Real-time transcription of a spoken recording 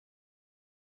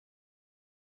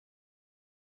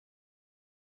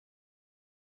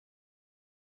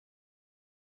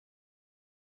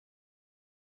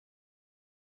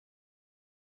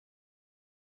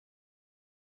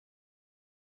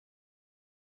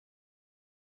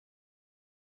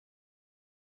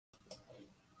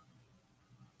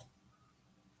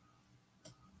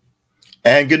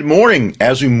And good morning.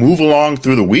 As we move along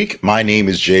through the week, my name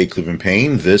is Jay Cleveland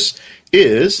Payne. This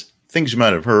is Things You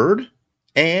Might Have Heard.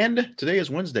 And today is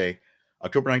Wednesday,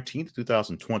 October 19th,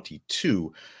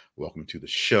 2022. Welcome to the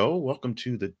show. Welcome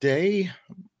to the day,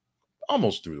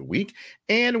 almost through the week.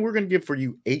 And we're going to give for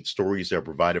you 8 stories that are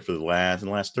provided for the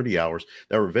last 30 hours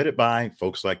that were vetted by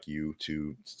folks like you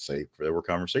to say for their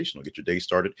conversational. Get your day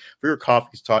started for your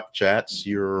coffees, talk chats,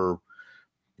 your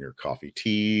coffee,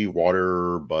 tea,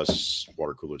 water, bus,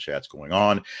 water cooler chats going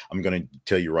on. I'm going to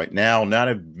tell you right now, not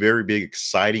a very big,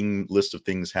 exciting list of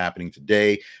things happening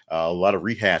today. A lot of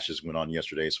rehashes went on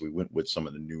yesterday, so we went with some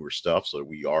of the newer stuff so that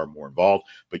we are more involved.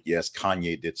 But yes,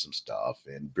 Kanye did some stuff,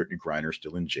 and Brittany Griner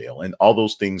still in jail, and all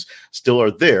those things still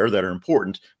are there that are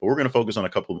important. But we're going to focus on a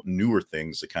couple of newer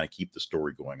things to kind of keep the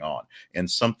story going on, and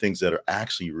some things that are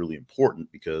actually really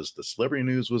important because the celebrity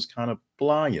news was kind of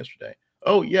blah yesterday.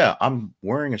 Oh, yeah, I'm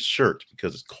wearing a shirt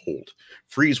because it's cold.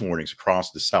 Freeze warnings across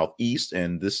the southeast,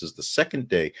 and this is the second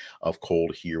day of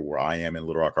cold here where I am in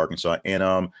Little Rock, Arkansas.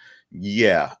 And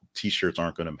yeah, t-shirts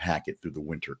aren't going to hack it through the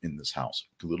winter in this house.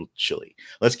 A little chilly.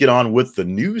 Let's get on with the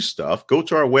new stuff. Go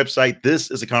to our website.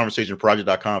 This is a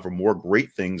conversationproject.com for more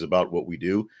great things about what we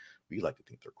do. We like to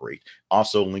think they're great.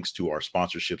 Also, links to our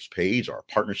sponsorships page, our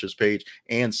partnerships page,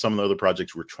 and some of the other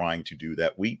projects we're trying to do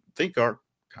that we think are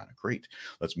kind of great.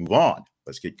 Let's move on.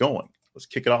 Let's get going. Let's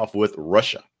kick it off with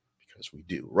Russia, because we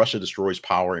do. Russia destroys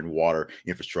power and water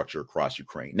infrastructure across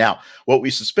Ukraine. Now, what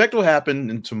we suspect will happen,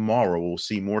 and tomorrow we'll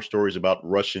see more stories about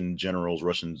Russian generals,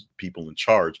 Russian people in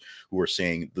charge who are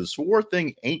saying this war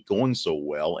thing ain't going so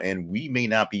well, and we may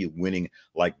not be winning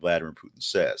like Vladimir Putin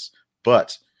says.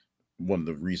 But one of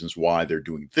the reasons why they're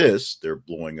doing this, they're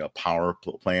blowing up power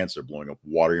plants, they're blowing up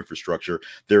water infrastructure,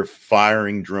 they're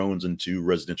firing drones into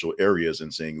residential areas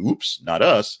and saying, oops, not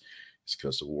us. It's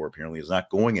because the war apparently is not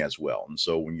going as well. And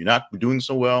so when you're not doing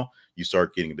so well, you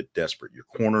start getting a bit desperate. You're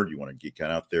cornered. You want to get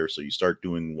kind of out there. So you start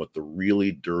doing what the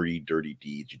really dirty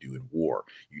deeds you do in war.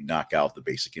 You knock out the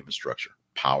basic infrastructure,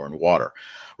 power and water.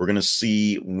 We're going to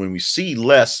see, when we see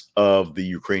less of the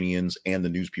Ukrainians and the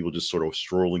news people just sort of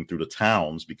strolling through the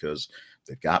towns because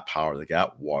they've got power, they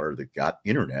got water, they've got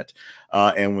internet.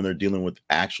 And when they're dealing with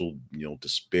actual,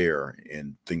 despair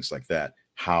and things like that,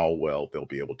 how well they'll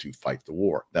be able to fight the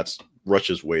war. That's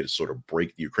Russia's way to sort of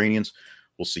break the Ukrainians.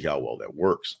 We'll see how well that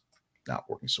works. Not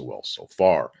working so well so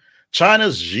far.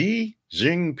 China's Xi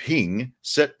Jinping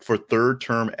set for third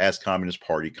term as Communist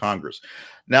Party Congress.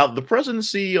 Now, the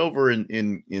presidency over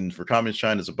in for Communist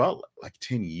China is about like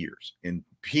 10 years. And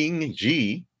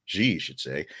Xi should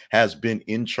say, has been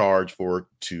in charge for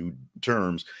 2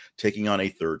 terms, taking on a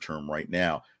third term right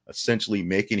now, essentially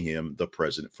making him the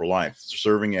president for life,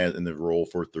 serving as in the role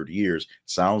for 30 years.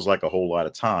 Sounds like a whole lot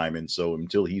of time. And so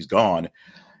until he's gone,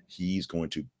 he's going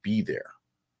to be there.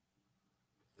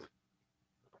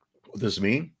 What does this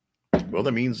mean? Well,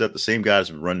 that means that the same guy who's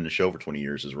been running the show for 20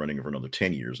 years is running it for another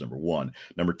 10 years, number one.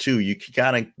 Number two, you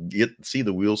kind of see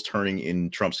the wheels turning in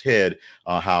Trump's head,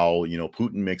 how,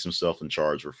 Putin makes himself in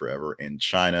charge for forever, and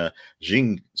China,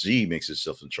 Xi makes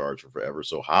himself in charge for forever.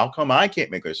 So how come I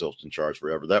can't make myself in charge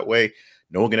forever? That way,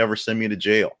 no one can ever send me to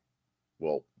jail.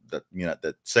 Well,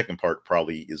 that second part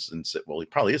probably isn't. Well, he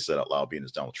probably is said out loud, being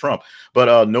as Donald Trump,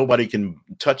 but nobody can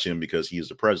touch him because he is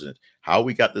the president. How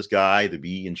we got this guy to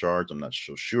be in charge, I'm not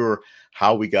so sure.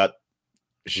 How we got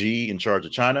Xi in charge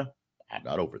of China, I'm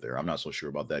not over there. I'm not so sure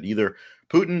about that either.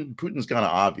 Putin's kind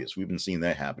of obvious. We've been seeing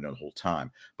that happen the whole time.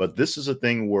 But this is a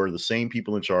thing where the same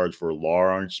people in charge for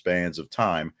large spans of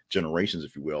time, generations,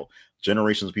 if you will,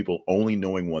 generations of people only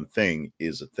knowing one thing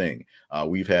is a thing.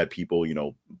 We've had people,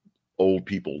 old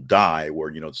people die where,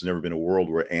 it's never been a world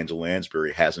where Angela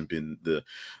Lansbury hasn't been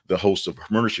the host of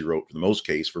Murder, She Wrote for the most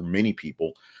case for many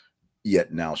people,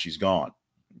 yet now she's gone.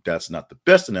 That's not the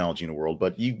best analogy in the world,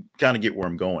 but you kind of get where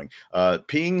I'm going.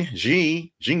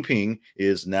 Xi Jinping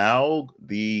is now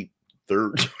the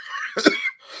third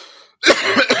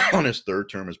on his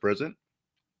third term as president.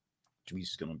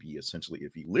 He's going to be essentially,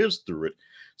 if he lives through it,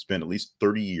 spend at least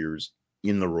 30 years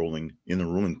in the ruling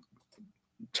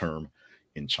term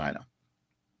in China.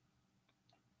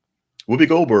 Whoopi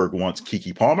Goldberg wants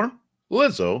Keke Palmer,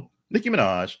 Lizzo, Nicki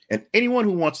Minaj, and anyone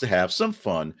who wants to have some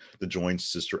fun to join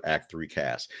Sister Act 3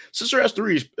 cast. Sister Act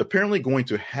 3 is apparently going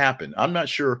to happen. I'm not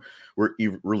sure we're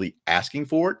really asking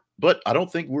for it, but I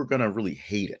don't think we're going to really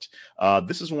hate it.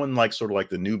 This is one sort of like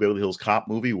the new Beverly Hills Cop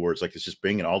movie where it's just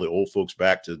bringing all the old folks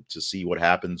back to see what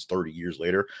happens 30 years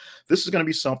later. This is going to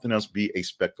be something else, be a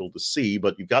spectacle to see,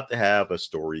 but you've got to have a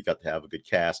story. You've got to have a good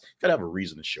cast. You've got to have a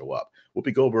reason to show up.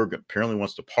 Whoopi Goldberg apparently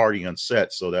wants to party on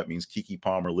set, so that means Keke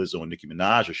Palmer, Lizzo, and Nicki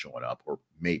Minaj are showing up, or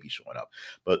maybe showing up.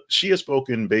 But she has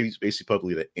spoken basically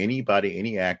publicly that anybody,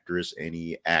 any actress,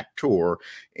 any actor,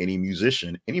 any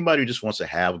musician, anybody who just wants to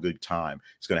have a good time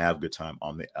is going to have a good time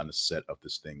on the set of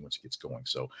this thing once it gets going.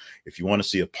 So if you want to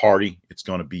see a party, it's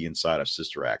going to be inside of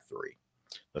Sister Act 3.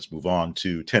 Let's move on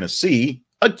to Tennessee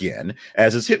again,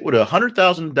 as it's hit with a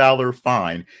 $100,000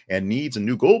 fine and needs a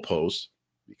new goalpost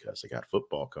because they got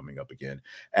football coming up again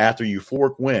after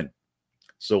euphoric win.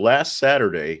 So last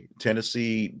Saturday,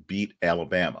 Tennessee beat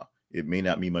Alabama. It may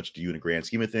not mean much to you in the grand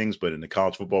scheme of things, but in the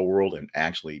college football world, and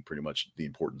actually pretty much the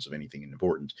importance of anything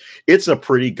important, it's a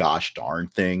pretty gosh darn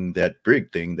thing, that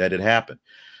big thing that it happened.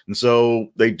 And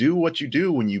so they do what you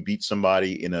do when you beat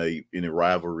somebody in a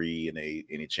rivalry, in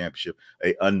a championship,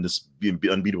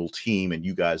 unbeatable team, and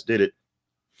you guys did it.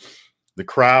 The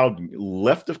crowd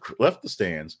left the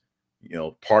stands,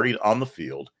 partied on the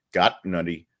field, got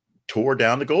nutty, tore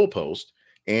down the goalpost,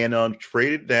 and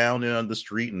traded down on the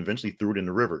street and eventually threw it in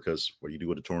the river. Because what do you do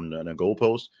with a torn down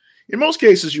goalpost? In most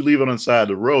cases, you leave it on the side of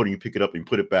the road and you pick it up and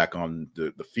put it back on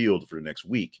the field for the next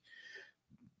week.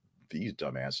 These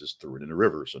dumbasses threw it in the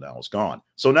river, so now it's gone.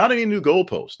 So now they need a new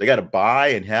goalpost. They got to buy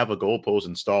and have a goalpost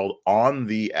installed on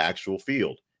the actual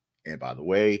field. And by the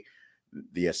way,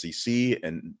 the SEC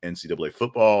and NCAA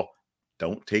football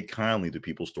don't take kindly to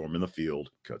people storming the field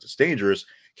because it's dangerous,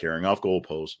 carrying off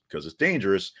goalposts because it's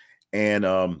dangerous, and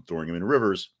throwing them in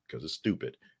rivers because it's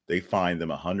stupid. They fined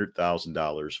them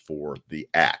 $100,000 for the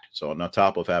act. So on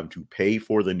top of having to pay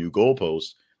for the new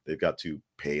goalposts, they've got to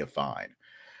pay a fine.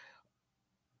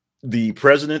 The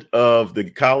president of the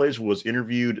college was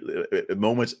interviewed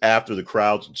moments after the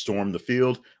crowd stormed the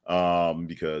field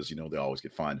because, they always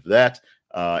get fined for that.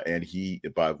 And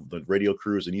by the radio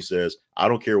crews, and he says, I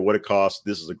don't care what it costs.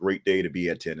 This is a great day to be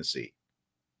at Tennessee.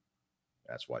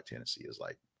 That's why Tennessee is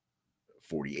like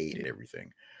 48 and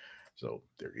everything. So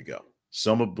there you go.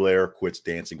 Selma Blair quits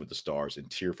Dancing with the Stars in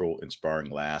tearful,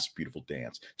 inspiring last beautiful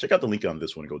dance. Check out the link on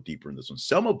this one and go deeper in this one.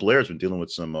 Selma Blair has been dealing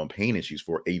with some pain issues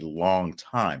for a long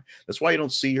time. That's why you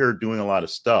don't see her doing a lot of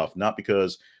stuff. Not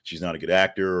because she's not a good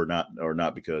actor or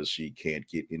not because she can't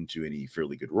get into any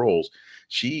fairly good roles.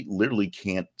 She literally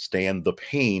can't stand the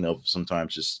pain of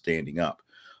sometimes just standing up.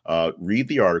 Read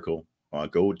the article.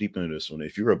 Go deep into this one.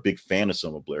 If you're a big fan of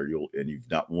Selma Blair, and you've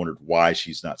not wondered why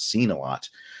she's not seen a lot,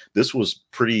 this was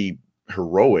pretty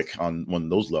heroic on one of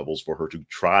those levels for her to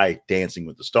try Dancing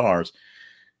with the Stars.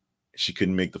 She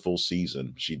couldn't make the full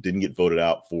season. She didn't get voted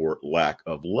out for lack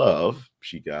of love.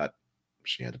 She had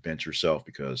to bench herself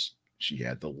because she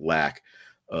had the lack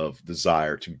of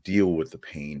desire to deal with the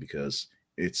pain, because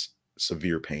it's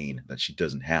severe pain that she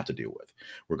doesn't have to deal with.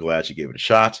 We're glad she gave it a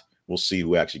shot. We'll see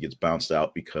who actually gets bounced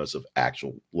out because of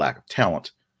actual lack of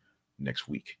talent next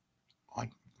week on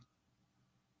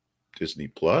Disney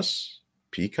Plus.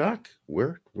 Peacock?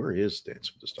 Where is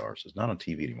Dance with the Stars? It's not on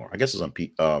TV anymore. I guess it's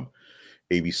on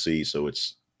ABC, so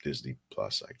it's Disney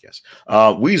Plus, I guess.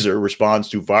 Weezer responds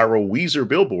to viral Weezer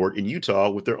billboard in Utah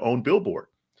with their own billboard.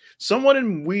 Someone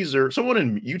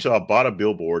in Utah bought a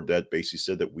billboard that basically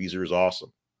said that Weezer is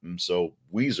awesome. And so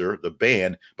Weezer, the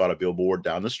band, bought a billboard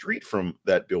down the street from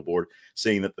that billboard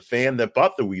saying that the fan that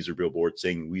bought the Weezer billboard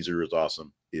saying Weezer is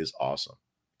awesome is awesome.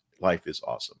 Life is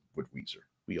awesome with Weezer.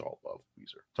 We all love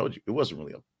Weezer. Told you it wasn't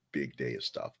really a big day of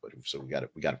stuff, but so we got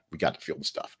to feel the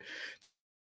stuff.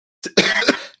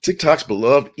 TikTok's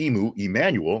beloved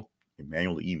Emmanuel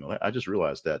the email. I just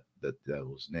realized that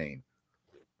was his name.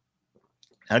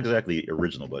 Not exactly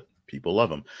original, but people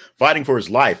love him. Fighting for his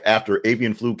life after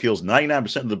avian flu kills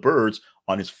 99% of the birds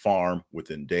on his farm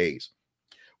within days.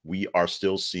 We are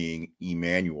still seeing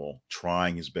Emmanuel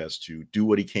trying his best to do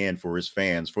what he can for his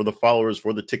fans, for the followers,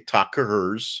 for the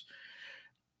TikTokers.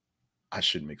 I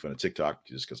shouldn't make fun of TikTok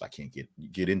just because I can't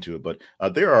get into it, but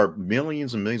there are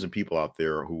millions and millions of people out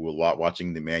there who are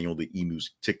watching the Emmanuel the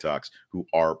Emu's TikToks who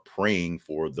are praying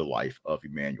for the life of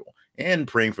Emmanuel and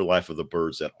praying for the life of the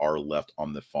birds that are left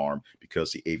on the farm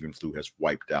because the avian flu has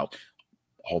wiped out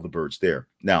all the birds there.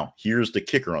 Now, here's the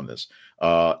kicker on this.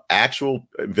 Actual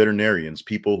veterinarians,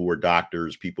 people who are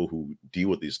doctors, people who deal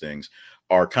with these things,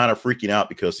 are kind of freaking out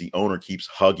because the owner keeps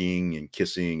hugging and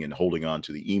kissing and holding on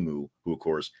to the emu, who, of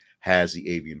course, has the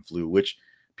avian flu, which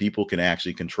people can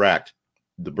actually contract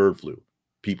the bird flu.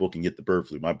 People can get the bird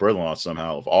flu. My brother-in-law,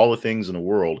 somehow, of all the things in the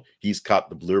world, he's caught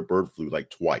the bird flu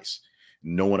like twice.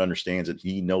 No one understands it.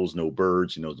 He knows no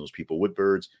birds. He knows those people with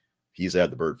birds. He's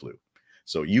had the bird flu.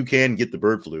 So you can get the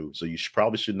bird flu. So you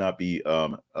probably should not be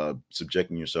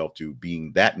subjecting yourself to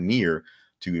being that near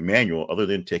to Emmanuel other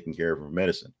than taking care of her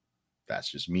medicine. That's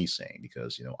just me saying,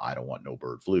 because, I don't want no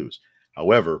bird flus.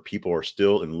 However, people are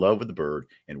still in love with the bird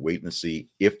and waiting to see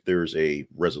if there's a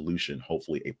resolution,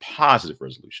 hopefully a positive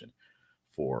resolution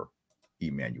for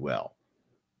Emmanuel.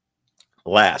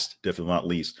 Last, definitely not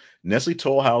least, Nestle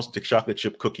Toll House chocolate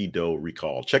chip cookie dough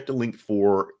recall. Check the link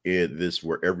for this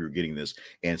wherever you're getting this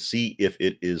and see if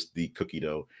it is the cookie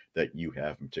dough that you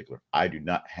have in particular. I do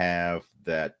not have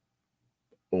that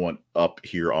on up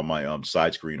here on my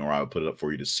side screen, or I'll put it up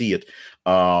for you to see it.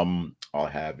 All I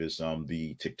have is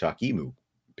the TikTok emu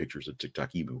pictures of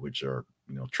TikTok emu, which are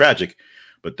tragic,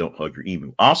 but don't hug your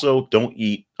emu. Also, don't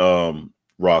eat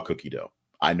raw cookie dough.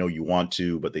 I know you want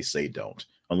to, but they say don't.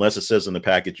 Unless it says in the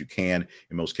package you can.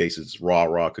 In most cases,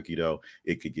 raw cookie dough,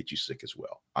 it could get you sick as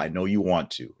well. I know you want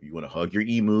to. You want to hug your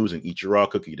emus and eat your raw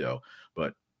cookie dough,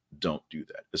 but don't do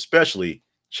that. Especially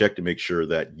check to make sure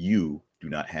that you do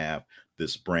not have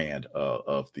this brand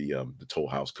of the Toll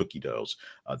House cookie doughs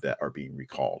that are being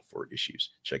recalled for issues.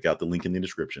 Check out the link in the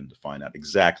description to find out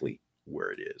exactly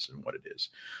where it is and what it is.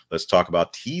 Let's talk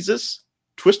about teases,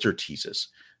 Twister teases.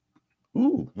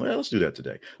 Ooh, well, let's do that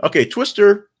today. Okay,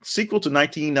 Twister, sequel to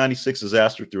 1996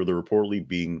 disaster thriller,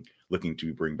 reportedly looking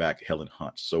to bring back Helen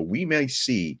Hunt. So we may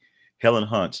see Helen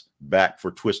Hunt back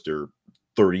for Twister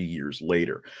 30 years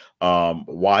later.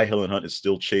 Why Helen Hunt is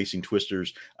still chasing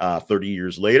Twisters 30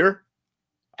 years later,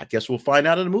 I guess we'll find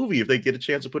out in the movie if they get a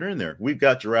chance to put her in there. We've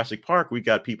got Jurassic Park. We've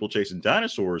got people chasing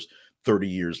dinosaurs 30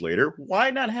 years later. Why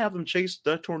not have them chase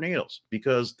the tornadoes?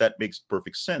 Because that makes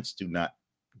perfect sense to not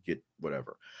get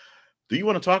whatever. Do you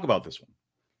want to talk about this one?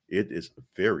 It is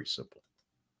very simple.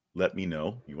 Let me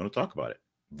know you want to talk about it.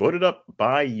 Vote it up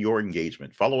by your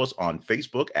engagement. Follow us on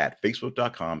Facebook at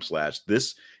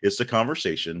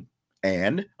facebook.com/thisistheconversation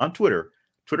and on Twitter,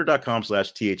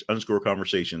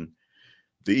 twitter.com/th_conversation.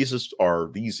 They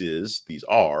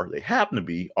happen to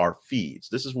be our feeds.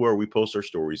 This is where we post our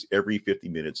stories every 50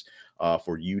 minutes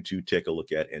for you to take a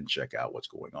look at and check out what's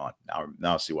going on.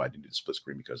 Now see why I didn't do the split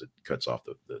screen, because it cuts off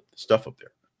the stuff up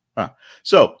there.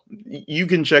 So you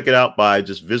can check it out by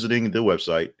just visiting the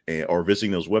website or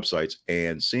visiting those websites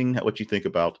and seeing what you think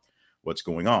about what's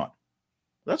going on.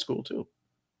 That's cool too.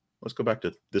 Let's go back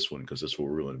to this one because this is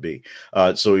where we're going to be.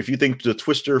 So if you think the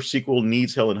Twister sequel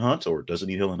needs Helen Hunt or doesn't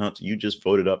need Helen Hunt, you just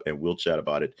vote it up and we'll chat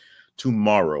about it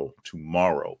tomorrow.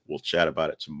 We'll chat about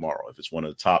it tomorrow. If it's one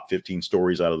of the top 15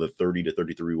 stories out of the 30 to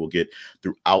 33 we'll get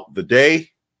throughout the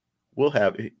day, we'll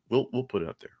put it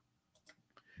up there.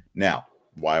 Now,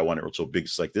 why I want it so big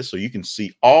like this, so you can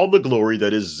see all the glory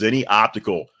that is Zenni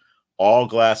Optical. All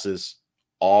glasses,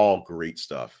 all great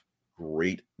stuff.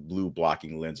 Great blue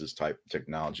blocking lenses type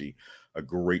technology, a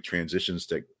great transitions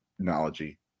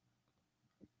technology.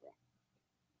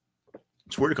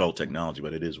 It's weird to call it technology,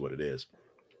 but it is what it is.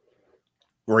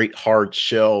 Great hard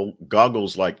shell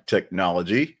goggles like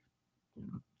technology.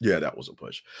 Yeah, that was a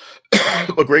push.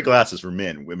 But great glasses for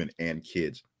men, women, and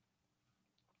kids.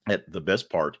 At the best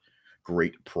part,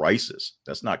 great prices.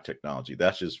 That's not technology.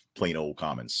 That's just plain old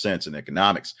common sense and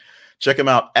economics. Check them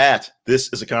out at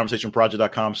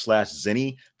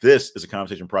thisisaconversationproject.com/Zenni.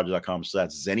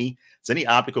 Thisisaconversationproject.com/Zenni. Zenni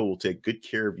Optical will take good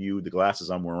care of you. The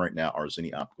glasses I'm wearing right now are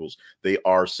Zenni Opticals. They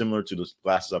are similar to the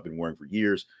glasses I've been wearing for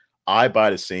years. I buy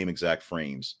the same exact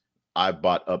frames. I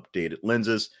bought updated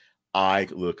lenses. I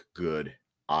look good.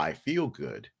 I feel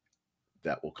good.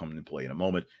 That will come into play in a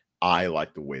moment. I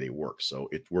like the way they work. So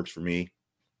it works for me.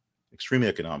 Extremely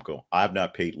economical. I've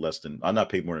not paid more than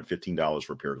 $15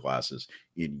 for a pair of glasses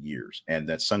in years. And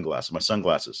that's sunglasses. My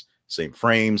sunglasses, same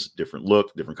frames, different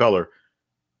look, different color,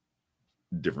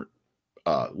 different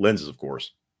lenses, of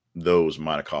course. Those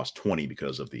might have cost $20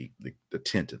 because of the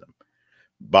tint in them.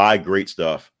 Buy great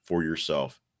stuff for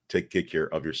yourself. Take care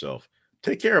of yourself.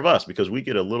 Take care of us, because we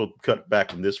get a little cut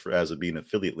back from this as it being an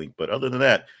affiliate link. But other than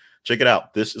that, check it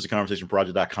out. This is a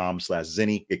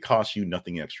conversationproject.com/Zenni. It costs you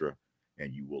nothing extra,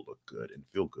 and you will look good and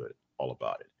feel good all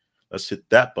about it. Let's hit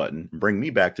that button and bring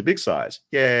me back to big size.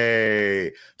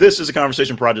 Yay. This is a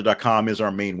conversationproject.com is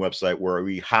our main website where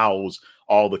we house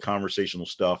all the conversational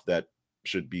stuff that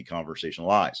should be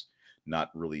conversationalized.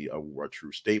 Not really a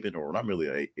true statement, or not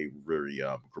really a very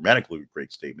grammatically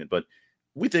great statement, but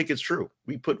we think it's true.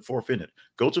 We put forth in it.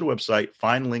 Go to the website,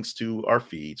 find links to our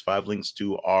feeds, find links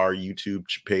to our YouTube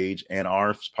page and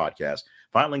our podcast,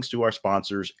 find links to our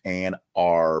sponsors and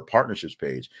our partnerships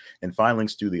page, and find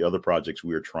links to the other projects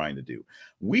we are trying to do.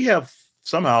 We have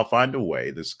somehow found a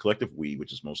way, this collective we,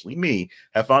 which is mostly me,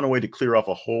 have found a way to clear off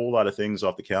a whole lot of things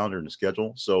off the calendar and the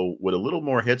schedule. So with a little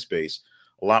more headspace,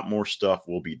 a lot more stuff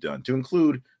will be done, to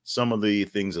include some of the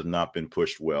things that have not been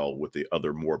pushed well with the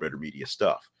other More Better Media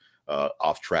stuff.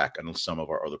 Off track on some of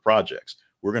our other projects.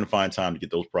 We're going to find time to get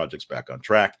those projects back on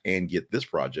track and get this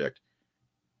project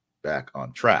back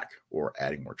on track or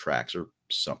adding more tracks or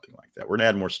something like that. We're going to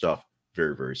add more stuff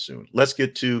very, very soon. Let's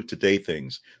get to today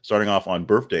things. Starting off on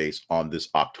birthdays on this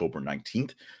October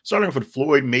 19th. Starting off with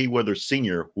Floyd Mayweather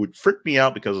Sr., who would freak me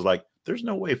out because it's like, there's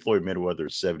no way Floyd Mayweather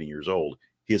is 70 years old.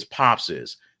 His pops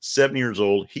is 70 years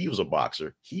old. He was a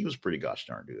boxer. He was pretty gosh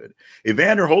darn good.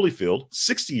 Evander Holyfield,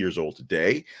 60 years old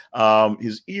today.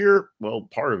 His ear, well,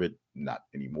 part of it, not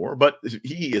anymore, but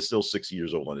he is still 60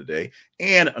 years old on the day.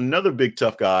 And another big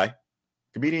tough guy,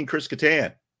 comedian Chris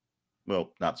Kattan.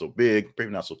 Well, not so big,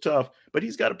 maybe not so tough, but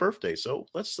he's got a birthday. So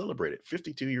let's celebrate it.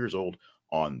 52 years old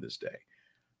on this day.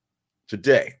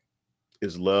 Today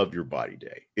is Love Your Body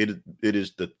Day. It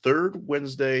is the third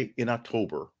Wednesday in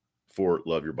October for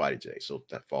Love Your Body Day. So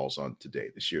that falls on today,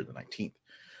 this year, the 19th.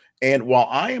 And while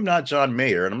I am not John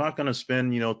Mayer, and I'm not going to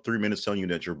spend, 3 minutes telling you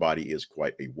that your body is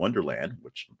quite a wonderland,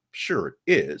 which I'm sure it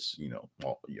is,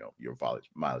 your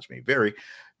mileage may vary.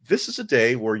 This is a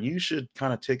day where you should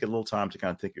kind of take a little time to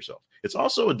kind of think yourself. It's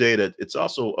also a day that it's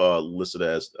also listed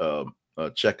as a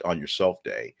check on yourself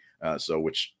day. So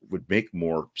which would make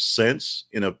more sense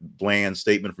in a bland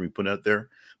statement for me putting out there.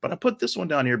 But I put this one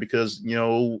down here because,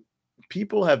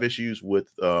 people have issues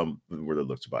with where they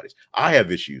look to bodies. I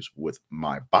have issues with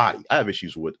my body. I have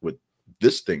issues with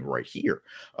this thing right here.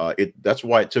 That's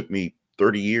why it took me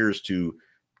 30 years to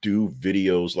do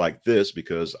videos like this,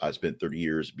 because I spent 30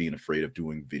 years being afraid of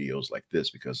doing videos like this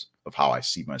because of how I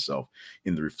see myself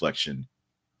in the reflection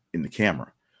in the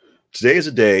camera. Today is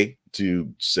a day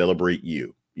to celebrate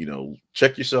you.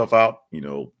 Check yourself out,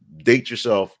 date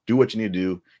yourself, do what you need to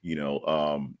do,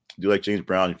 do like James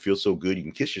Brown and feel so good you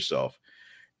can kiss yourself,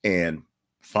 and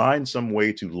find some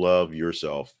way to love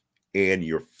yourself and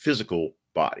your physical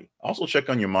body. Also check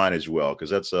on your mind as well,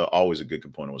 because that's always a good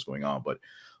component of what's going on. But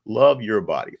love your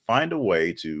body. Find a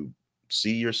way to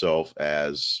see yourself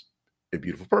as a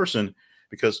beautiful person,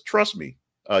 because trust me,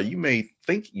 you may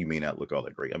think you may not look all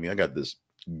that great. I mean, I got this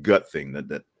gut thing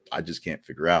that I just can't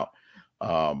figure out.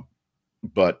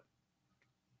 But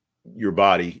your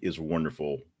body is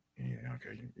wonderful. Yeah,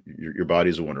 okay. Your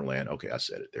body is a wonderland. Okay, I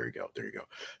said it. There you go. There you go.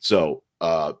 So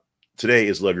today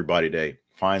is Love Your Body Day.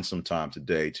 Find some time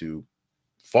today to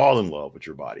fall in love with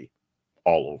your body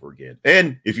all over again.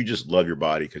 And if you just love your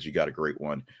body because you got a great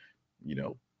one,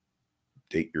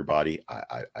 date your body.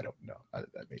 I don't know.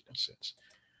 That made no sense.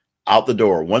 Out the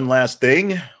door. One last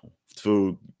thing,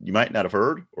 food you might not have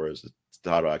heard, or as the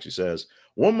title actually says,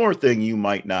 one more thing you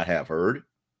might not have heard,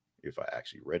 if I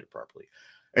actually read it properly.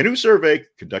 A new survey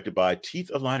conducted by teeth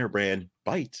aligner brand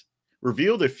Bite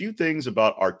revealed a few things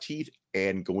about our teeth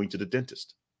and going to the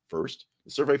dentist. First,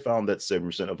 the survey found that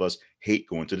 7% of us hate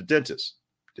going to the dentist.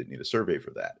 Didn't need a survey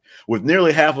for that. With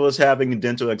nearly half of us having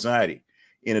dental anxiety.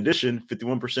 In addition,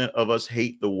 51% of us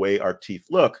hate the way our teeth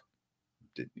look.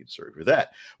 Didn't need a survey for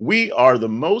that. We are the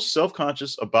most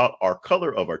self-conscious about our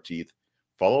color of our teeth,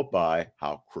 followed by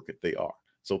how crooked they are.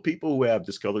 So people who have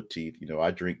discolored teeth,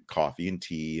 I drink coffee and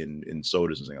tea and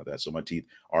sodas and things like that. So my teeth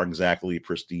aren't exactly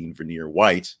pristine veneer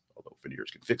white, although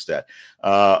veneers can fix that.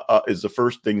 Is the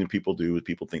first thing that people do is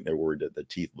people think they're worried that the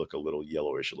teeth look a little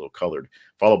yellowish, a little colored,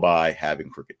 followed by having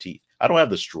crooked teeth. I don't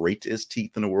have the straightest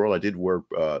teeth in the world. I did wear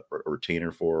a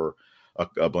retainer for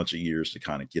a bunch of years to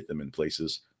kind of get them in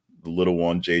places. The little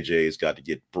one, JJ's got to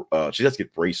get, she has to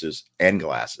get braces and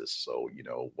glasses. So,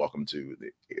 welcome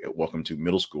to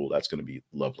middle school. That's going to be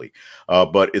lovely.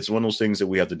 But it's one of those things that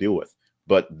we have to deal with.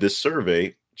 But this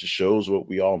survey just shows what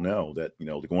we all know, that,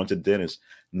 going to the dentist,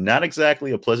 not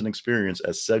exactly a pleasant experience,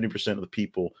 as 70% of the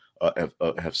people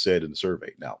have said in the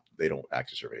survey. Now, they don't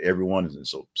actually survey everyone. And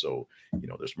so,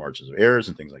 there's margins of errors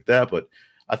and things like that. But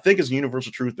I think it's a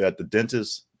universal truth that the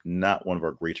dentist, not one of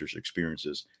our greatest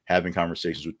experiences, having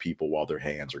conversations with people while their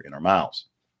hands are in our mouths,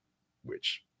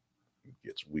 which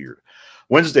gets weird.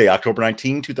 Wednesday, October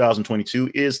 19, 2022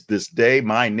 is this day.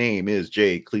 My name is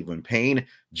Jay Cleveland Payne.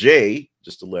 J,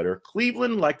 just a letter,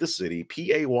 Cleveland like the city,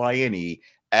 Payne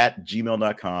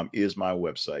 @gmail.com is my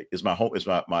website, is my home, is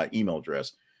my email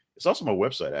address. It's also my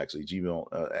website, actually, Gmail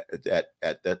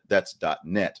that's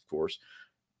 .net, of course.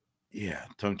 Yeah,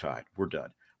 tongue-tied. We're done.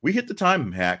 We hit the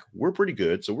time hack. We're pretty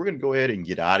good. So we're going to go ahead and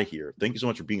get out of here. Thank you so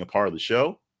much for being a part of the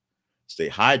show. Stay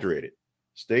hydrated.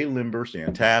 Stay limber. Stay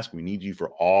on task. We need you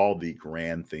for all the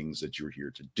grand things that you're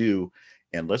here to do.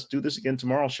 And let's do this again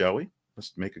tomorrow, shall we?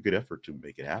 Let's make a good effort to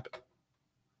make it happen.